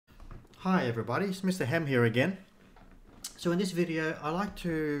Hi everybody, it's Mr. Hem here again. So in this video I like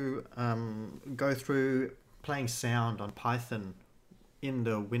to go through playing sound on Python in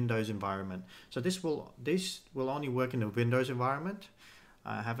the Windows environment. So this will only work in the Windows environment.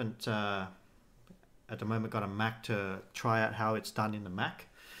 I haven't at the moment got a Mac to try out how it's done in the Mac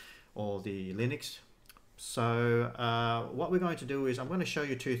or the Linux. So what we're going to do is I'm going to show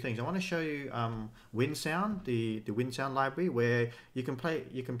you two things. I want to show you Winsound, the Winsound library, where you can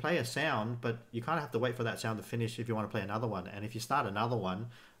play a sound, but you kind of have to wait for that sound to finish if you want to play another one. And if you start another one,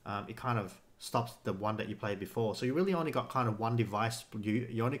 it kind of stops the one that you played before. So you really only got kind of one device.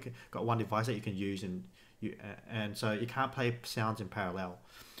 You only got one device that you can use, and so you can't play sounds in parallel,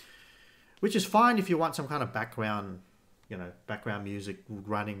 which is fine if you want some kind of background, background music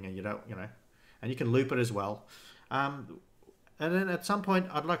running, and and you can loop it as well. And then at some point,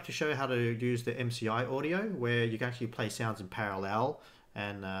 I'd like to show you how to use the MCI audio, where you can actually play sounds in parallel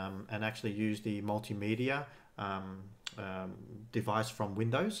and actually use the multimedia device from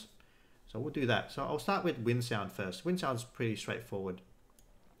Windows. So we'll do that. So I'll start with Winsound first. Winsound's pretty straightforward.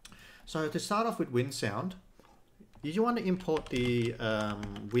 So to start off with Winsound, you want to import the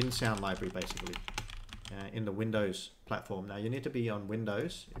Winsound library basically. In the Windows platform. Now you need to be on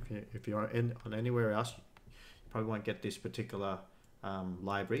Windows. If you're on anywhere else, you probably won't get this particular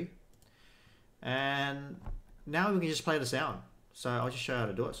library. And now we can just play the sound. So I'll just show you how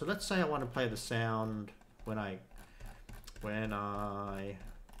to do it. So let's say I want to play the sound when I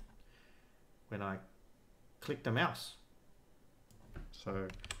click the mouse. So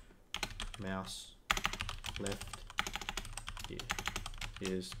mouse left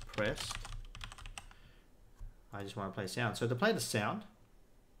is pressed. I just want to play sound. So to play the sound,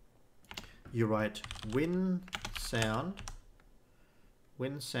 you write Winsound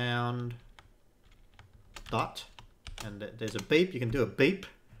dot, and there's a beep. You can do a beep.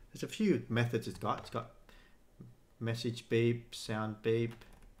 There's a few methods it's got. It's got message beep, sound beep.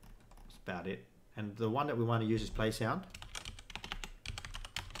 That's about it. And the one that we want to use is play sound.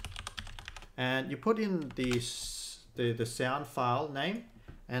 And you put in the sound file name.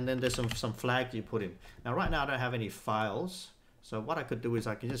 And then there's some flags you put in. Now right now I don't have any files, so what I could do is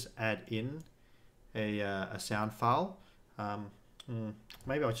I can just add in a sound file.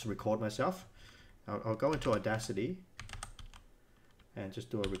 Maybe I'll just record myself. I'll go into Audacity and just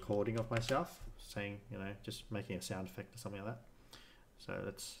do a recording of myself, saying, just making a sound effect or something like that. So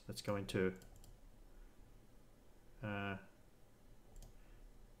let's go into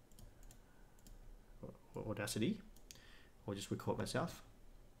Audacity, or just record myself.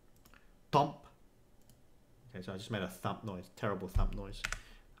 Thump. Okay, so I just made a thump noise, terrible thump noise.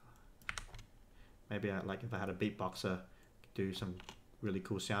 Maybe if I had a beatboxer, do some really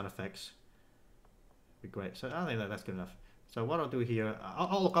cool sound effects. Be great. So I think that's good enough. So what I'll do here,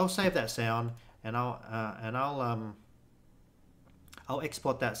 I'll save that sound, and I'll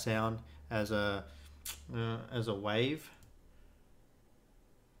export that sound as a wave.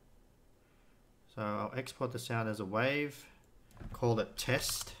 So I'll export the sound as a wave, call it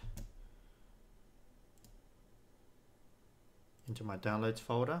test. Into my downloads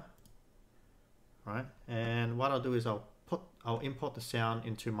folder, right? And what I'll do is I'll import the sound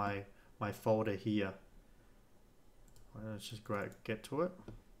into my folder here. Let's just get to it.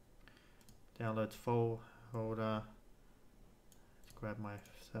 Downloads folder. Let's grab my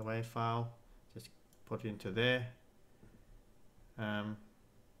WAV file. Just put it into there. Right,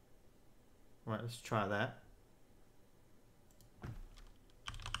 let's try that.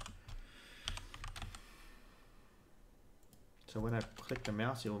 So when I click the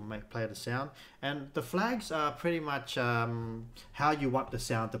mouse, it will play the sound. And the flags are pretty much how you want the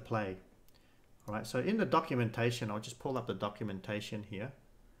sound to play. All right, so in the documentation, I'll just pull up the documentation here.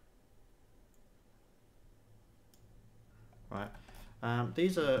 Right,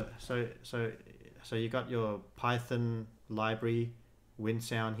 these are, so you got your Python library,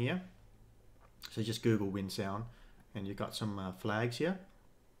 Winsound here. So just Google Winsound, and you've got some flags here.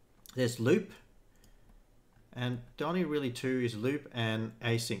 There's loop. And the only really two is loop and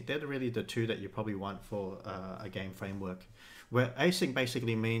async. They're really the two that you probably want for a game framework. Where async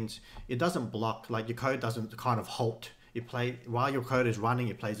basically means it doesn't block, like your code doesn't kind of halt. While your code is running,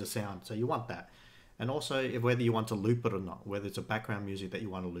 it plays a sound. So you want that. And also whether you want to loop it or not, whether it's a background music that you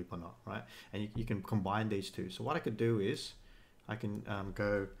want to loop or not, right? And you can combine these two. So what I could do is I can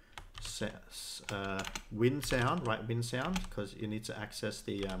go Winsound, right? Winsound, because you need to access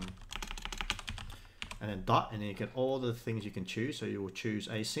the and then dot, and then you get all the things you can choose. So you will choose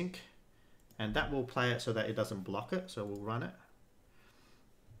async, and that will play it so that it doesn't block it. So we'll run it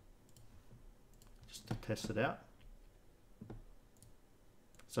just to test it out.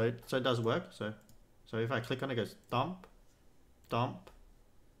 So it does work. So if I click on it, it goes dump, dump,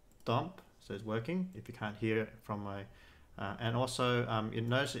 dump. So it's working. If you can't hear it from my, and also you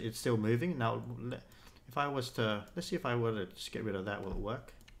notice it's still moving. Now, if I was to, let's see if I were to just get rid of that, will it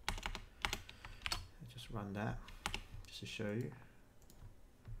work? Just run that, just to show you.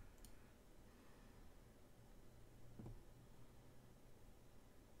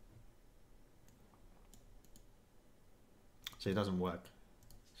 So it doesn't work.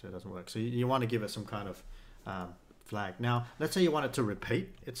 So you want to give it some kind of flag. Now, let's say you want it to repeat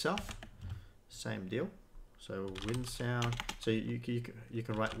itself. Same deal. So Winsound. So you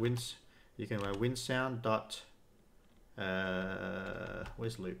can write Winsound dot.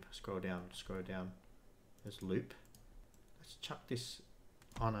 Where's loop? Scroll down. There's loop. Let's chuck this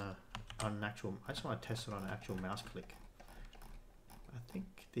on an actual. I just want to test it on an actual mouse click. I think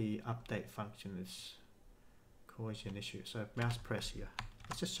the update function is causing an issue. So mouse press here.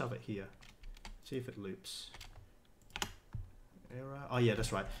 Let's just shove it here. See if it loops. Error. Oh yeah,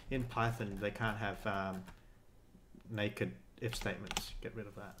 that's right. In Python, they can't have naked if statements. Get rid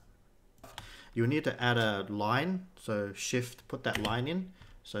of that. You need to add a line. So shift, put that line in,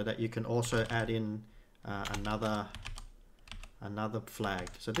 so that you can also add in another flag.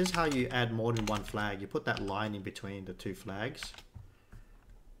 So this is how you add more than one flag. You put that line in between the two flags.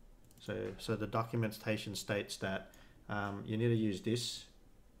 So the documentation states that you need to use this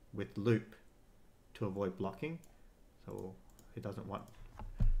with loop to avoid blocking. So it doesn't want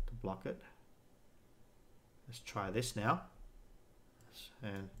to block it. Let's try this now.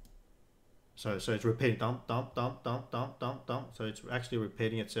 And so it's repeating dump, dump, dump, dump, dump, dump, dump. So it's actually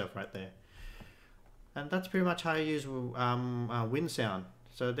repeating itself right there. And that's pretty much how you use Winsound.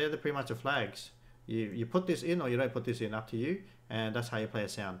 So they're pretty much the flags. You put this in or you don't put this in, up to you. And that's how you play a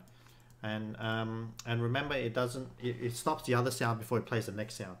sound. And remember, it stops the other sound before it plays the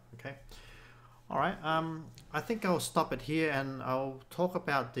next sound. Okay. All right. I think I'll stop it here, and I'll talk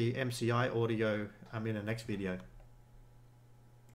about the MCI audio in the next video.